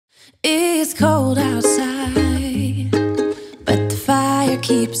It's cold outside, but the fire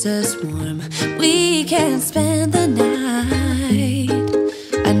keeps us warm. We can spend the night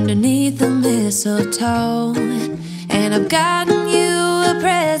underneath the mistletoe. And I've gotten you a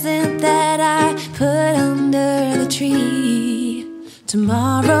present that I put under the tree.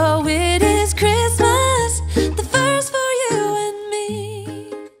 Tomorrow it is Christmas, the first for you and me.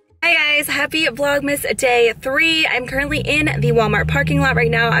 Hi guys, happy Vlogmas day 3. I'm currently in the Walmart parking lot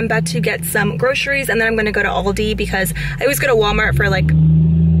right now. I'm about to get some groceries and then I'm gonna go to Aldi because I always go to Walmart for like,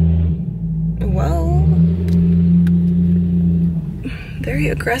 whoa. Very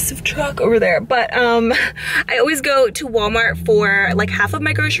aggressive truck over there, but I always go to Walmart for like half of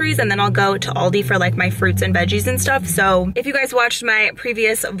my groceries and then I'll go to Aldi for like my fruits and veggies and stuff. So if you guys watched my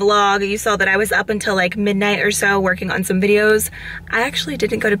previous vlog, you saw that I was up until like midnight or so working on some videos. I actually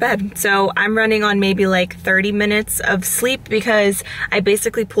didn't go to bed, so I'm running on maybe like 30 minutes of sleep because I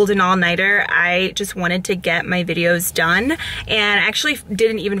basically pulled an all-nighter. I just wanted to get my videos done and actually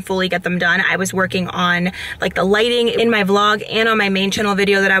didn't even fully get them done. I was working on like the lighting in my vlog and on my main channel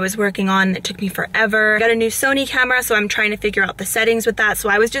video that I was working on. It took me forever. I got a new Sony camera, so I'm trying to figure out the settings with that. So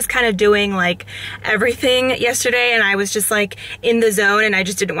I was just kind of doing like everything yesterday and I was just like in the zone and I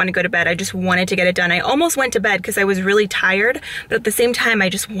just didn't want to go to bed. I just wanted to get it done. I almost went to bed because I was really tired, but at the same time I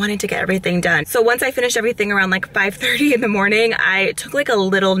just wanted to get everything done. So once I finished everything around like 5:30 in the morning, I took like a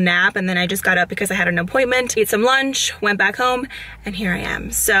little nap and then I just got up because I had an appointment, ate some lunch, went back home, and here I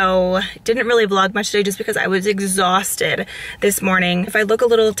am. So didn't really vlog much today just because I was exhausted this morning. If I look a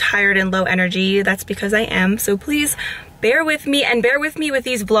little tired and low energy, that's because I am. So please bear with me and bear with me with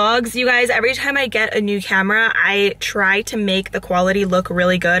these vlogs. You guys, every time I get a new camera, I try to make the quality look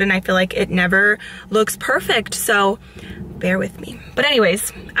really good and I feel like it never looks perfect. So bear with me. But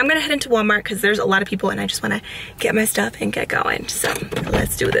anyways, I'm gonna head into Walmart because there's a lot of people and I just wanna get my stuff and get going. So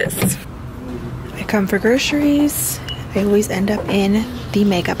let's do this. I come for groceries. I always end up in the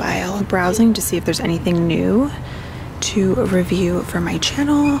makeup aisle, browsing to see if there's anything new to review for my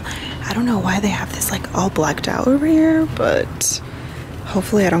channel. I don't know why they have this like all blacked out over here, but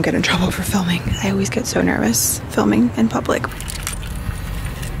hopefully I don't get in trouble for filming. I always get so nervous filming in public.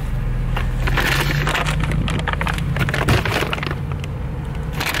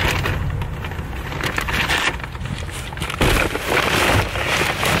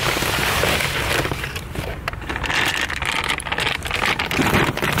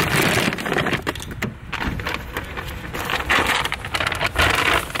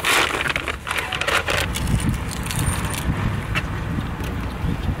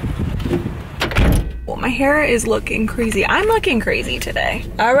 My hair is looking crazy. I'm looking crazy today.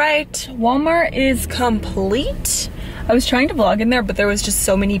 All right, Walmart is complete. I was trying to vlog in there, but there was just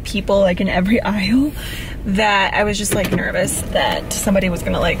so many people like in every aisle that I was just like nervous that somebody was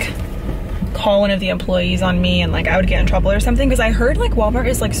gonna like call one of the employees on me and like I would get in trouble or something, because I heard like Walmart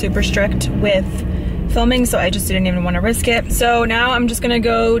is like super strict with filming, so I just didn't even want to risk it. So now I'm just gonna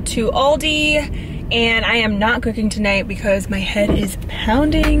go to Aldi. And I am not cooking tonight because my head is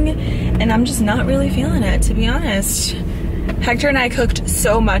pounding and I'm just not really feeling it, to be honest. Hector and I cooked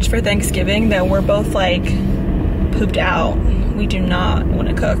so much for Thanksgiving that we're both like pooped out. We do not want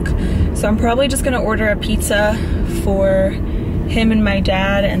to cook. So I'm probably just gonna order a pizza for him and my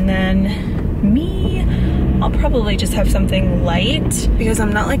dad, and then me, I'll probably just have something light because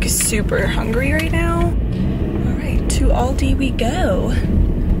I'm not like super hungry right now. All right, to Aldi we go.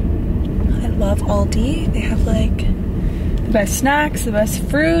 Love Aldi. They have like the best snacks, the best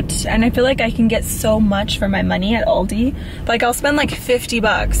fruit, and I feel like I can get so much for my money at Aldi. Like I'll spend like 50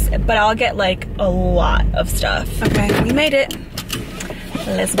 bucks, but I'll get like a lot of stuff. Okay, we made it.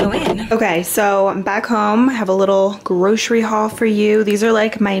 Let's go in. Okay, so I'm back home. I have a little grocery haul for you. These are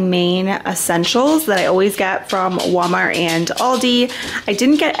like my main essentials that I always get from Walmart and Aldi. I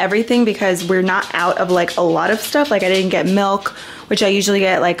didn't get everything because we're not out of like a lot of stuff. Like I didn't get milk, which I usually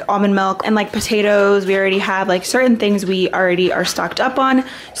get like almond milk, and like potatoes. We already have like certain things we already are stocked up on.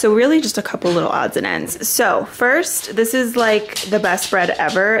 So really just a couple little odds and ends. So first, this is like the best bread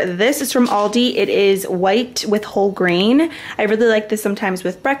ever. This is from Aldi. It is white with whole grain. I really like this sometimes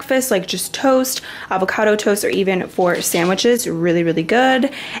with breakfast, like just toast, avocado toast, or even for sandwiches. Really, really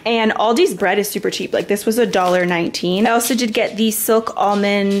good. And Aldi's bread is super cheap. Like this was $1.19. I also did get the Silk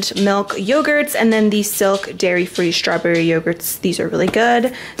almond milk yogurts and then the Silk dairy-free strawberry yogurts. These are really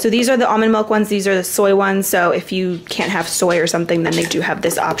good. So these are the almond milk ones. These are the soy ones. So if you can't have soy or something, then they do have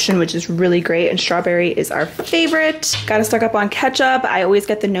this option, which is really great. And strawberry is our favorite. Gotta stock up on ketchup. I always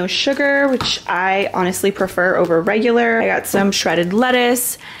get the no sugar, which I honestly prefer over regular. I got some shredded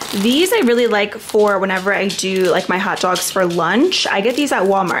lettuce. These I really like for whenever I do like my hot dogs for lunch. I get these at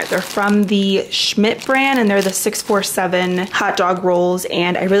Walmart. They're from the Schmidt brand and they're the 647 hot dog rolls,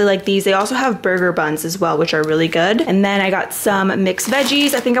 and I really like these. They also have burger buns as well, which are really good. And then I got some mixed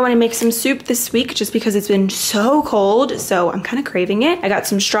veggies. I think I want to make some soup this week just because it's been so cold, so I'm kind of craving it. I got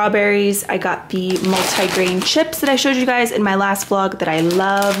some strawberries. I got the multi-grain chips that I showed you guys in my last vlog that I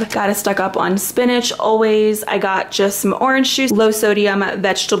love. Gotta stock up on spinach always. I got just some orange juice, low sodium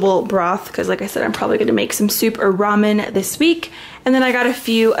vegetable broth, because like I said, I'm probably gonna make some soup or ramen this week. And then I got a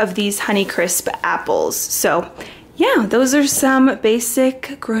few of these Honeycrisp apples. So yeah, those are some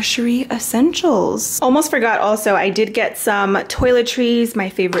basic grocery essentials. Almost forgot also, I did get some toiletries, my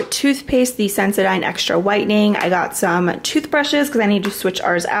favorite toothpaste, the Sensodyne Extra Whitening. I got some toothbrushes because I need to switch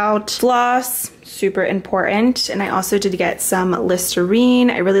ours out. Floss, super important. And I also did get some Listerine.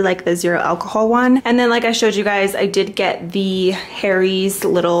 I really like the zero alcohol one. And then like I showed you guys, I did get the Harry's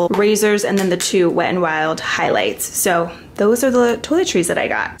little razors and then the 2 Wet n Wild highlights. So those are the toiletries that I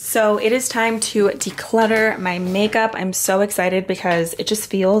got. So it is time to declutter my makeup. I'm so excited because it just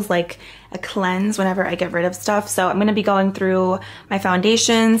feels like a cleanse whenever I get rid of stuff. So I'm gonna be going through my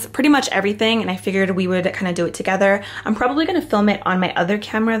foundations, pretty much everything, and I figured we would kind of do it together. I'm probably gonna film it on my other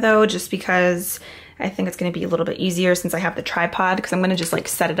camera though, just because I think it's gonna be a little bit easier since I have the tripod, because I'm gonna just like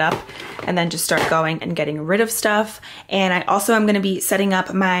set it up and then just start going and getting rid of stuff. And I also am gonna be setting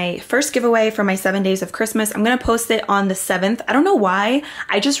up my first giveaway for my 7 days of Christmas. I'm gonna post it on the 7th. I don't know why,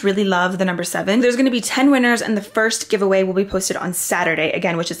 I just really love the number 7. There's gonna be 10 winners and the first giveaway will be posted on Saturday,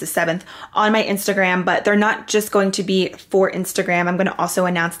 again, which is the 7th, on my Instagram, but they're not just going to be for Instagram. I'm gonna also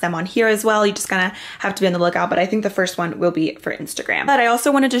announce them on here as well. You just gonna have to be on the lookout, but I think the first one will be for Instagram. But I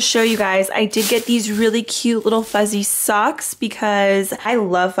also wanted to show you guys, I did get these really cute little fuzzy socks because I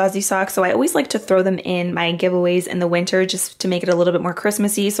love fuzzy socks, so I always like to throw them in my giveaways in the winter just to make it a little bit more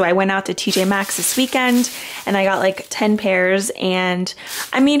Christmassy. So I went out to TJ Maxx this weekend and I got like 10 pairs, and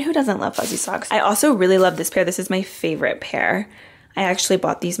I mean, who doesn't love fuzzy socks? I also really love this pair. This is my favorite pair. I actually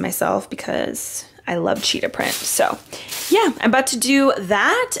bought these myself because I love cheetah print. So yeah, I'm about to do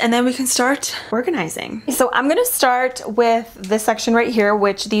that and then we can start organizing. So I'm gonna start with this section right here,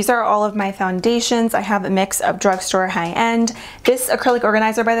 which these are all of my foundations. I have a mix of drugstore high-end. This acrylic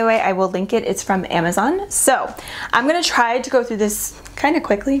organizer, by the way, I will link it. It's from Amazon. So I'm gonna try to go through this kind of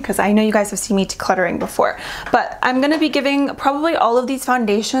quickly because I know you guys have seen me decluttering before, but I'm gonna be giving probably all of these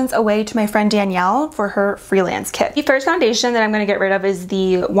foundations away to my friend Danielle for her freelance kit. The first foundation that I'm gonna get rid of is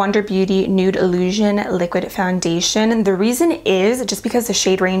the Wonder Beauty Nude Illusion Liquid Foundation. The reason is just because the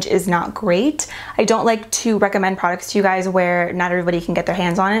shade range is not great. I don't like to recommend products to you guys where not everybody can get their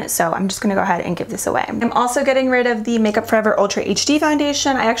hands on it, so I'm just gonna go ahead and give this away. I'm also getting rid of the Makeup Forever Ultra HD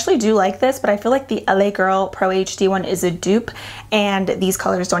foundation. I actually do like this, but I feel like the LA Girl Pro HD one is a dupe, and these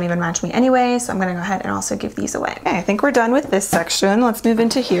colors don't even match me anyway, so I'm gonna go ahead and also give these away. Okay, I think we're done with this section. Let's move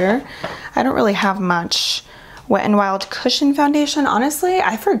into here. I don't really have much Wet n Wild Cushion Foundation. Honestly,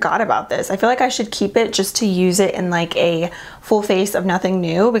 I forgot about this. I feel like I should keep it just to use it in like a full face of nothing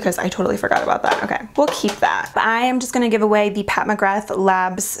new because I totally forgot about that. Okay, we'll keep that. I am just gonna give away the Pat McGrath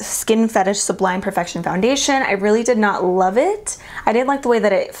Labs Skin Fetish Sublime Perfection Foundation. I really did not love it. I didn't like the way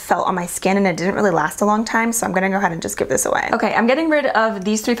that it felt on my skin and it didn't really last a long time, so I'm gonna go ahead and just give this away. Okay, I'm getting rid of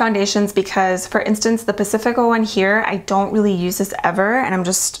these 3 foundations because, for instance, the Pacifico one here, I don't really use this ever, and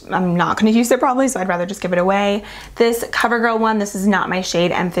I'm not gonna use it probably, so I'd rather just give it away. This CoverGirl one, this is not my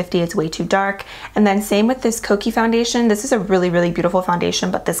shade, M50, it's way too dark. And then same with this Kokie foundation. This is a really beautiful foundation,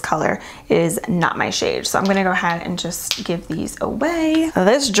 but this color is not my shade. So I'm gonna go ahead and just give these away.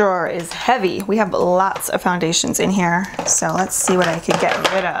 This drawer is heavy. We have lots of foundations in here. So let's see what I could get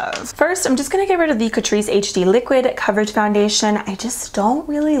rid of. First, I'm just gonna get rid of the Catrice HD Liquid Coverage Foundation. I just don't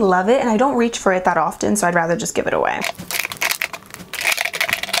really love it and I don't reach for it that often, so I'd rather just give it away.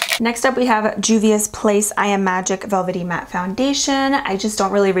 Next up we have Juvia's Place I Am Magic Velvety Matte Foundation. I just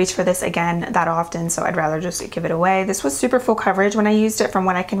don't really reach for this again that often, so I'd rather just give it away. This was super full coverage when I used it from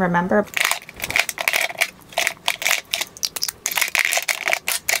what I can remember.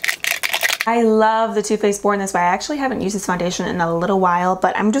 I love the Too Faced Born This Way. I actually haven't used this foundation in a little while,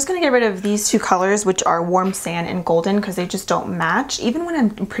 but I'm just gonna get rid of these two colors, which are Warm Sand and Golden, because they just don't match. Even when I'm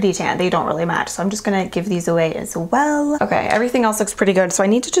pretty tan, they don't really match. So I'm just gonna give these away as well. Okay, everything else looks pretty good. So I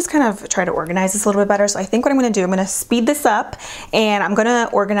need to just kind of try to organize this a little bit better. So I think what I'm gonna do, I'm gonna speed this up and I'm gonna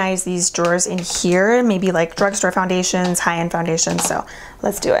organize these drawers in here, maybe like drugstore foundations, high-end foundations. So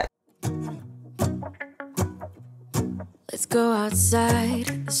let's do it. Let's go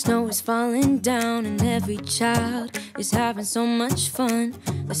outside, the snow is falling down and every child is having so much fun.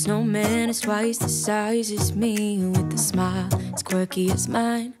 The snowman is twice the size as me, with a smile as quirky as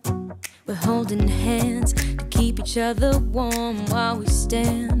mine. We're holding hands to keep each other warm while we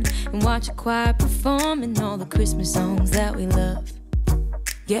stand and watch a choir performing all the Christmas songs that we love.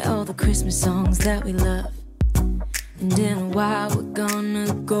 Yeah, all the Christmas songs that we love. And in a while we're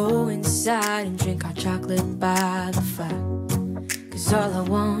gonna go inside and drink our chocolate by the fire. 'Cause all I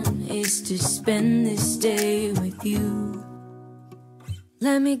want is to spend this day with you.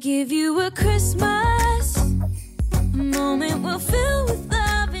 Let me give you a Christmas, a moment we'll fill with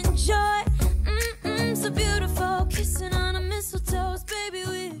love and joy. So beautiful, kissing on a mistletoe, baby,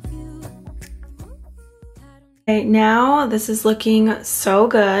 with you. Okay, now this is looking so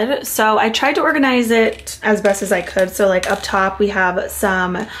good. So I tried to organize it as best as I could. So like up top we have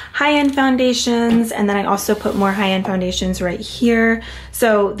some high-end foundations, and then I also put more high-end foundations right here.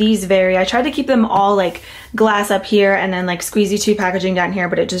 So these vary. I tried to keep them all like glass up here and then like squeezy tube packaging down here,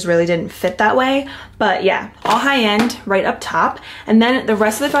 but it just really didn't fit that way. But yeah, all high-end right up top. And then the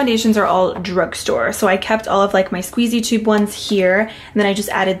rest of the foundations are all drugstore. So I kept all of like my squeezy tube ones here, and then I just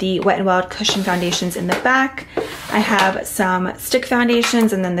added the Wet n Wild cushion foundations in the back. I have some stick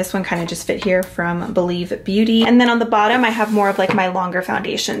foundations, and then this one kind of just fit here from Believe Beauty. And then on the bottom, I have more of like my longer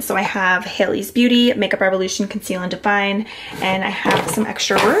foundations. So I have Hailey's Beauty, Makeup Revolution Conceal and Define, and I have some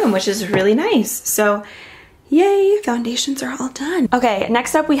extra room, which is really nice. So yay, foundations are all done. Okay,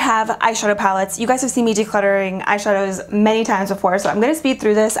 next up we have eyeshadow palettes. You guys have seen me decluttering eyeshadows many times before, so I'm gonna speed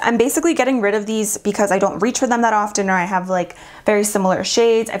through this. I'm basically getting rid of these because I don't reach for them that often, or I have like very similar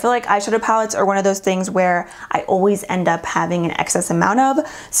shades. I feel like eyeshadow palettes are one of those things where I always end up having an excess amount of,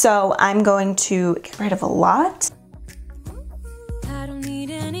 so I'm going to get rid of a lot. I don't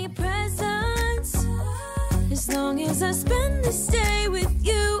need any presents as long as I spend this day with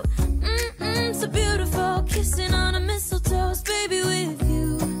you. So beautiful, kissing on a mistletoe, baby, with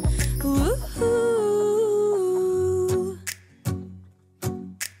you. Ooh.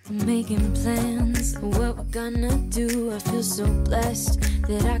 I'm making plans of what we're gonna do. I feel so blessed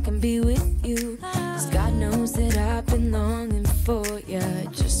that I can be with you. 'Cause God knows that I've been longing for you. I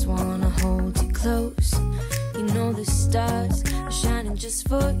just wanna hold you close. You know the stars are shining just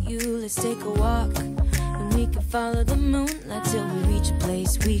for you. Let's take a walk and we can follow the moonlight till we reach a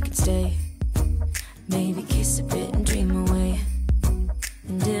place we can stay. Maybe kiss a bit and dream away.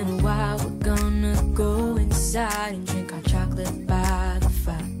 And in a while we're gonna go inside and drink our chocolate by the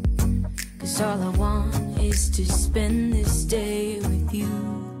fire. 'Cause all I want is to spend this day with you.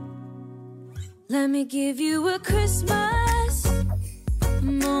 Let me give you a Christmas, a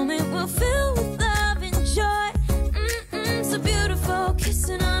moment we'll fill with love and joy. So beautiful,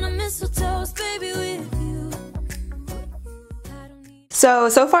 kissing on a mistletoe, baby, with you.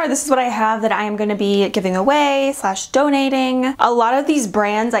 So far this is what I have that I am going to be giving away / donating. A lot of these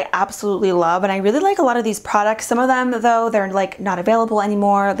brands I absolutely love, and I really like a lot of these products. Some of them though, they're like not available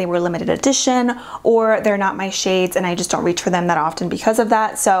anymore. They were limited edition, or they're not my shades and I just don't reach for them that often because of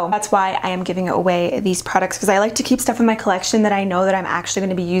that. So that's why I am giving away these products, because I like to keep stuff in my collection that I know that I'm actually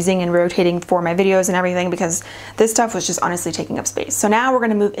going to be using and rotating for my videos and everything, because this stuff was just honestly taking up space. So now we're going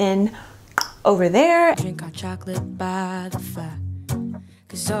to move in over there. Drink our chocolate by the fire.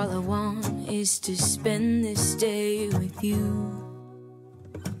 'Cause all I want is to spend this day with you.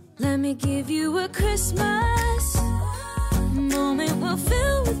 Let me give you a Christmas, a moment we'll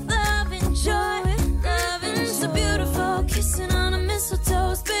fill with love and joy. Love and so beautiful, kissing on a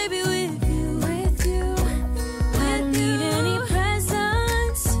mistletoe, baby, with you. With you. I don't need any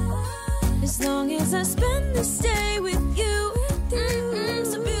presents as long as I spend this day with you.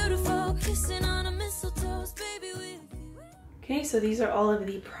 So beautiful, kissing on a mistletoe, baby, with you. Okay, so these are all of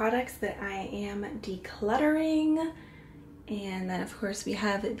the products that I am decluttering. And then of course we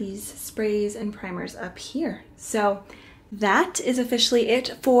have these sprays and primers up here. So that is officially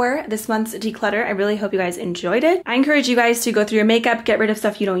it for this month's declutter. I really hope you guys enjoyed it. I encourage you guys to go through your makeup, get rid of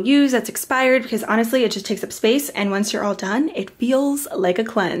stuff you don't use that's expired, because honestly, it just takes up space. And once you're all done, it feels like a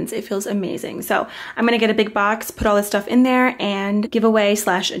cleanse. It feels amazing. So I'm gonna get a big box, put all this stuff in there, and give away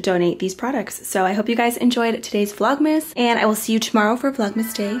 / donate these products. So I hope you guys enjoyed today's Vlogmas, and I will see you tomorrow for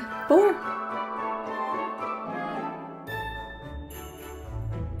Vlogmas Day 4.